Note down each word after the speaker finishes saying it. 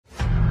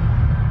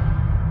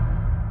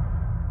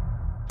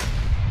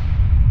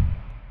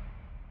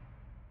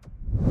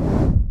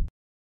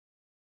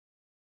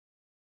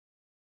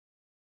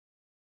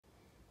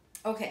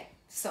Okay,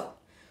 so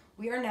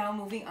we are now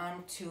moving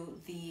on to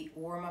the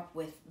warm up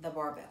with the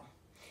barbell.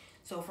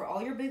 So for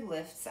all your big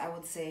lifts, I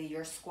would say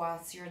your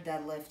squats, your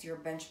deadlift, your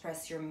bench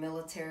press, your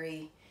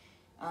military,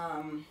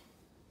 um,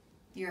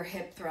 your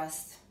hip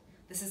thrust.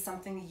 This is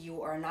something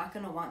you are not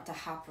going to want to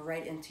hop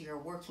right into your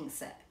working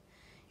set.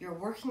 Your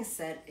working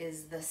set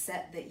is the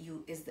set that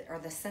you are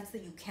the sets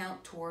that you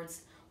count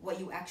towards what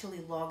you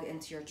actually log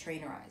into your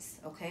trainer eyes.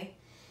 Okay,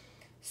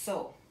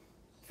 so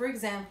for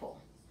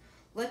example,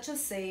 let's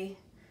just say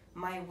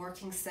my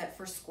working set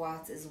for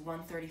squats is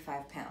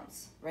 135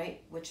 pounds,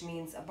 right? Which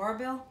means a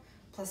barbell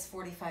plus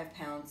 45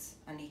 pounds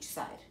on each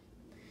side.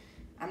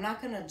 I'm not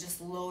gonna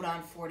just load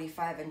on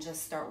 45 and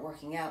just start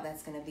working out.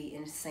 That's gonna be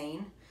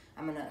insane.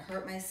 I'm gonna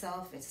hurt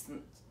myself.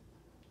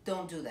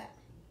 Don't do that.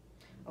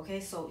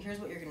 Okay, so here's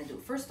what you're gonna do.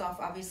 First off,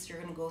 obviously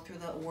you're gonna go through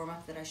the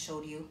warm-up that I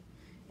showed you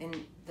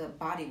in the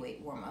body weight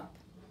warm-up.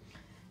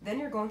 Then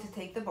you're going to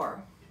take the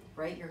bar,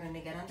 right? You're gonna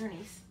get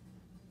underneath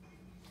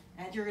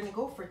and you're gonna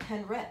go for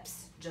 10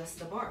 reps, just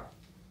the bar,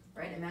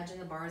 right? Imagine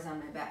the bar is on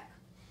my back.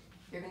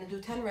 You're gonna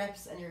do 10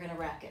 reps and you're gonna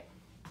rack it.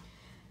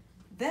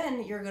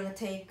 Then you're gonna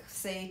take,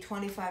 say,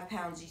 25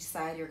 pounds each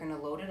side, you're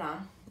gonna load it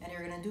on, and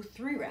you're gonna do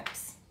 3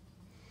 reps.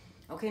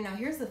 Okay, now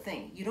here's the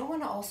thing. You don't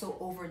wanna also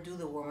overdo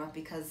the warm-up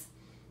because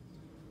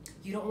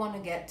you don't wanna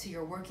get to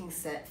your working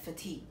set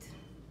fatigued.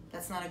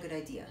 That's not a good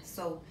idea.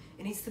 So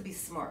it needs to be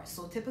smart.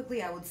 So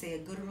typically I would say a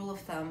good rule of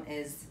thumb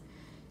is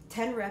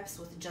 10 reps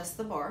with just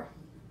the bar,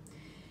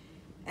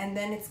 and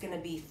then it's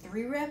gonna be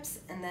 3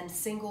 reps and then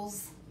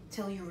singles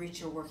till you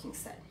reach your working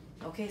set.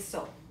 Okay,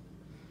 so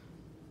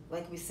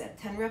like we said,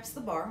 10 reps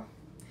the bar,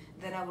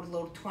 then I would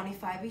load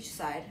 25 each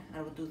side.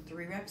 I would do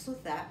 3 reps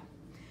with that.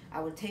 I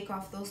would take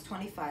off those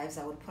 25s,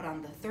 I would put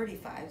on the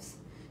 35s,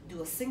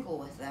 do a single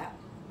with that,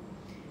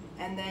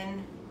 and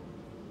then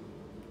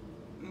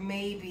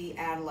maybe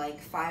add like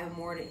 5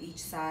 more to each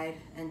side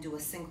and do a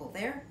single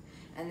there,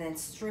 and then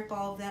strip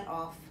all of that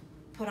off,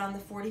 put on the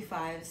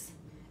 45s,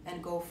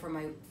 and go for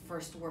my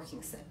first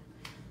working set.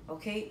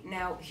 Okay,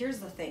 now here's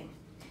the thing.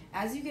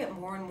 As you get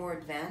more and more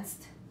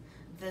advanced,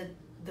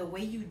 the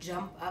way you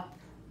jump up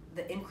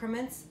the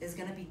increments is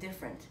going to be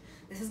different.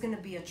 This is going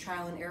to be a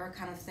trial and error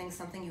kind of thing,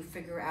 something you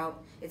figure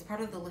out. It's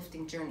part of the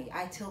lifting journey.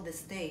 I, till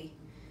this day,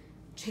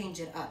 change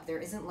it up. There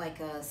isn't like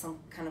some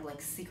kind of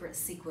like secret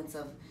sequence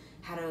of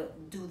how to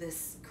do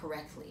this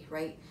correctly,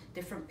 right?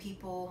 Different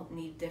people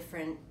need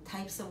different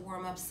types of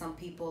warm-ups. Some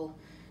people,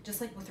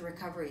 just like with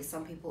recovery,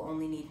 some people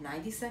only need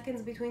 90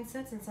 seconds between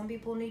sets and some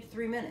people need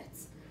 3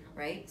 minutes,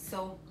 right?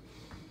 So,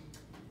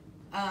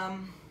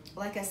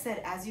 like I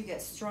said, as you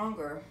get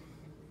stronger,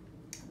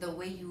 the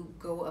way you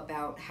go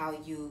about how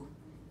you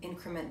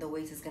increment the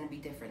weights is going to be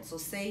different. So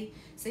say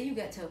you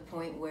get to a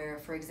point where,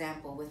 for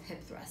example, with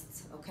hip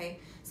thrusts, okay?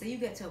 Say you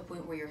get to a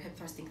point where you're hip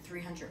thrusting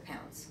 300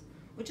 pounds,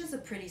 which is a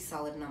pretty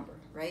solid number,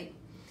 right?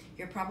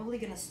 You're probably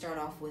going to start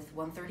off with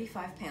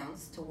 135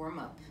 pounds to warm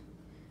up.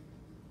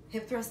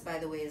 Hip thrust, by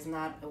the way, is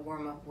not a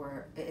warm-up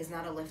is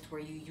not a lift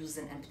where you use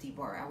an empty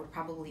bar. I would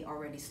probably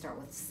already start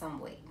with some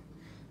weight.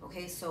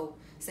 Okay, so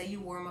say you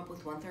warm up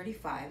with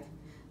 135,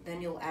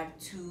 then you'll add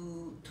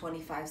 2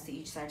 25s to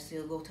each side, so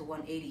you'll go to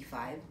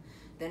 185.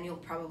 Then you'll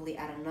probably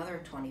add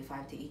another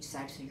 25 to each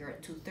side, so you're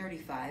at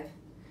 235.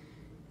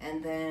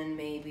 And then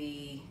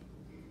maybe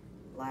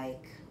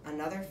like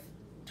another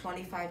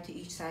 25 to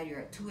each side, you're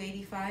at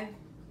 285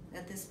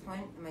 at this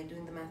point. Am I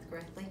doing the math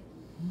correctly?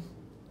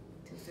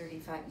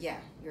 235, yeah,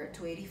 you're at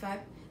 285.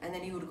 And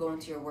then you would go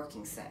into your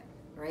working set,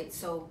 right?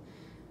 So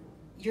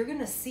you're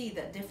gonna see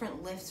that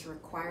different lifts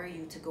require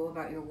you to go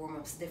about your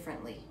warm-ups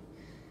differently.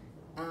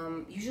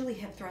 Usually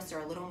hip thrusts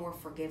are a little more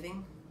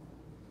forgiving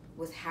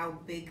with how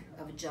big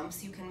of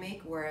jumps you can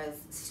make, whereas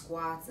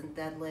squats and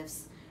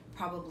deadlifts,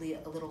 probably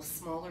a little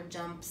smaller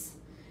jumps.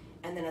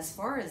 And then as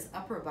far as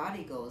upper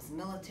body goes,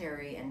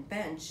 military and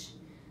bench,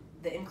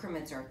 the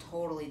increments are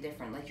totally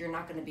different. Like you're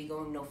not gonna be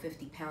going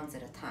 50 pounds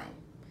at a time.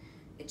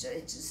 It's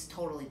just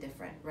totally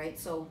different, right?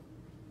 So,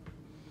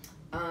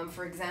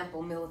 for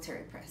example,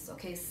 military press,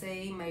 okay?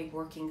 Say my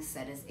working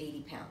set is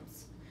 80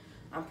 pounds.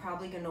 I'm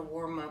probably gonna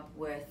warm up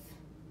with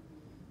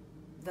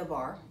the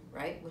bar,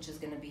 right? Which is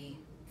gonna be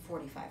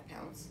 45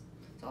 pounds.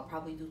 So I'll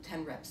probably do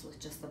 10 reps with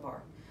just the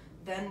bar.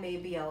 Then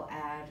maybe I'll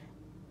add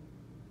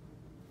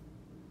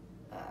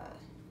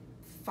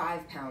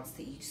 5 pounds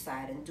to each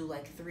side and do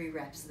like 3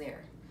 reps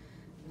there.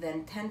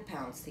 Then 10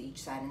 pounds to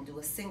each side and do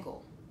a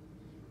single,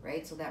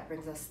 right? So that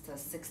brings us to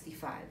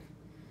 65.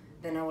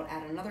 Then I would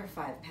add another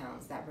 5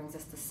 pounds. That brings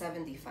us to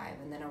 75.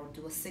 And then I would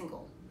do a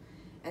single.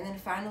 And then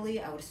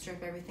finally, I would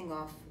strip everything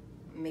off,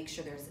 make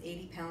sure there's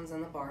 80 pounds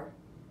on the bar,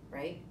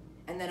 right?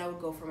 And then I would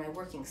go for my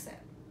working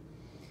set.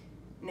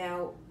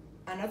 Now,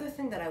 another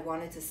thing that I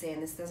wanted to say,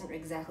 and this doesn't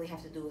exactly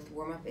have to do with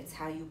warm-up, it's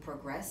how you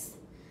progress,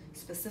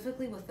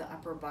 specifically with the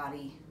upper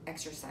body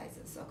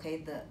exercises,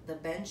 okay? The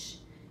bench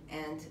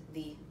and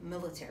the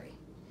military.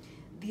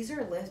 These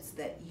are lifts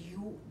that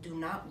you do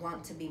not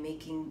want to be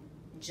making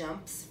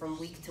jumps from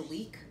week to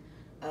week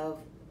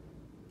of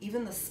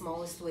even the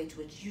smallest weight,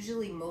 which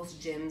usually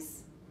most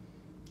gyms,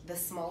 the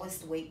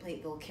smallest weight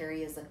plate they'll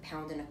carry is 1.25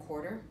 pounds.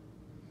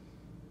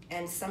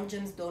 And some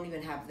gyms don't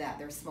even have that.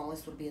 Their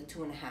smallest would be a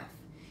 2.5.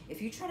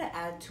 If you try to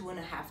add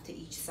 2.5 to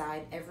each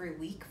side every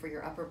week for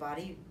your upper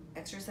body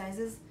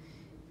exercises,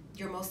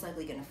 you're most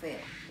likely gonna fail.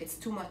 It's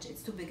too much,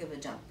 it's too big of a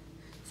jump.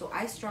 So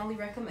I strongly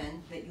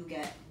recommend that you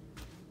get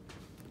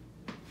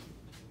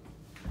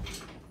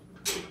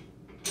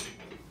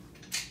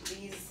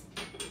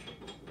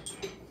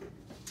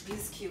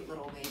these cute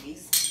little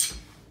babies.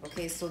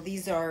 Okay, so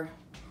these are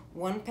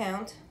 1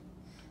 pound.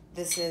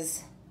 This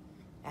is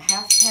a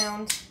 1/2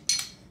 pound.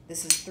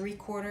 This is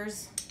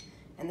 3/4,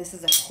 and this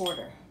is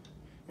 1/4.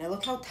 Now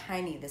look how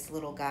tiny this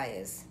little guy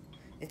is.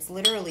 It's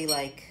literally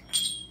like,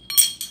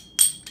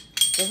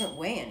 doesn't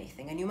weigh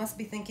anything. And you must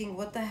be thinking,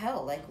 what the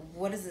hell? Like,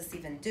 what does this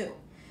even do?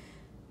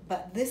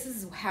 But this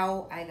is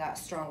how I got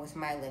strong with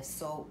my lifts.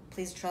 So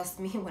please trust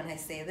me when I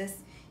say this,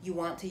 you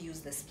want to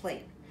use this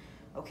plate.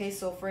 Okay,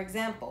 so for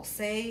example,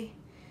 say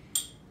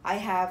I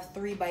have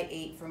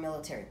 3x8 for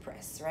military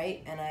press,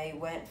 right? And I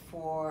went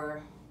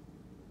for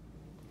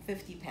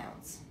 50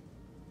 pounds.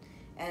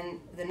 And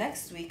the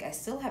next week I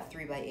still have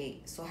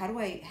 3x8. So how do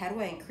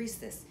I increase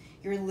this?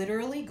 You're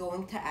literally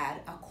going to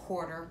add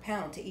 1/4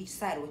 pound to each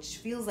side, which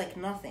feels like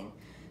nothing,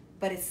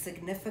 but it's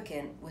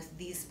significant with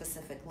these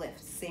specific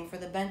lifts. Same for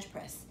the bench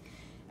press.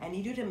 I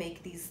need you to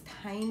make these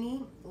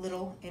tiny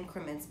little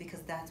increments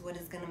because that's what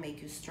is going to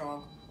make you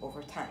strong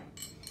over time.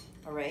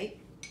 All right?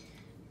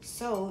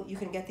 So you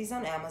can get these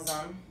on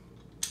Amazon.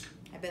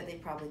 I bet they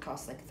probably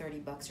cost like 30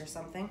 bucks or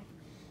something.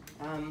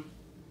 I'm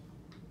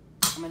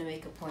going to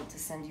make a point to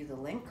send you the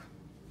link.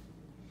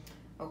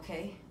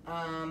 Okay.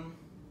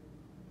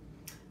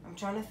 I'm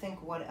trying to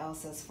think what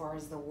else as far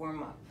as the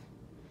warm-up.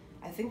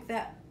 I think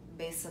that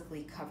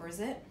basically covers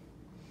it.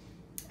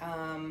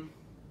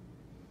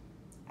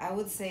 I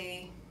would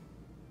say,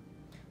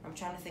 I'm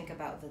trying to think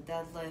about the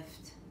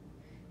deadlift.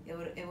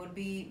 It would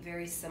be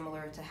very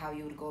similar to how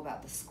you would go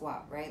about the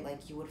squat, right?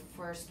 Like you would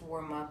first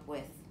warm up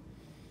with,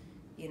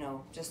 you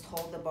know, just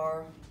hold the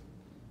bar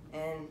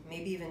and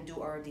maybe even do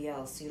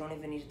RDLs, so you don't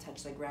even need to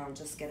touch the ground.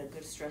 Just get a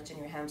good stretch in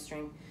your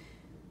hamstring.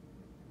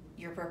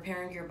 You're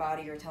preparing your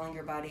body, you're telling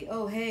your body,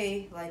 oh,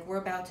 hey, like we're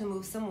about to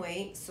move some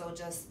weight, so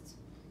just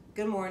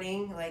good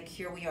morning, like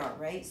here we are,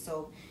 right?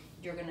 So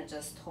you're gonna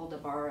just hold the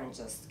bar and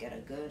just get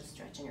a good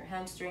stretch in your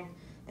hamstring,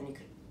 and you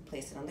could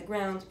place it on the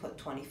ground, put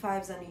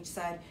 25s on each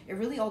side. It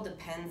really all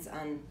depends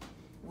on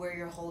where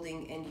you're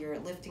holding in your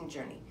lifting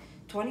journey.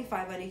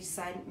 25 on each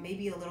side may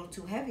be a little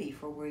too heavy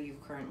for where you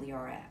currently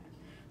are at,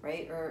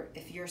 right? Or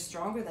if you're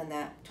stronger than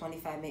that,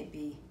 25 may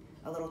be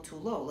a little too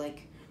low.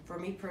 Like for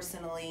me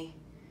personally,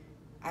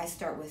 I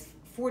start with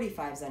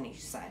 45s on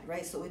each side,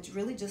 right? So it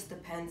really just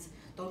depends.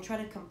 Don't try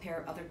to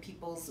compare other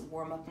people's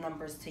warm-up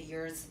numbers to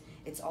yours.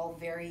 It's all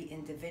very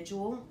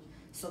individual.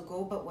 So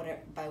go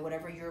by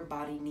whatever your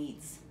body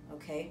needs,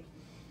 okay?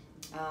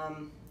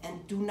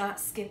 And do not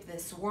skip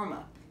this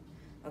warm-up,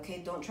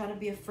 okay? Don't try to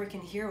be a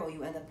freaking hero.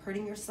 You end up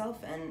hurting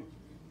yourself and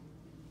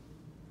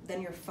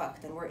then you're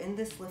fucked. And we're in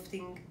this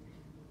lifting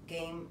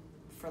game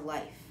for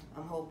life,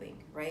 I'm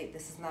hoping, right?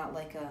 This is not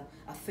like a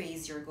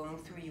phase you're going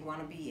through. You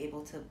want to be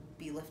able to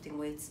be lifting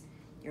weights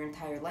your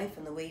entire life,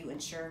 and the way you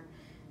ensure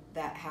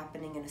that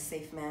happening in a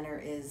safe manner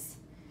is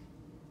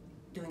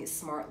doing it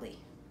smartly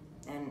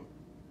and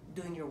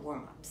doing your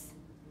warm-ups.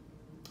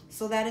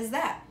 So that is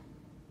that.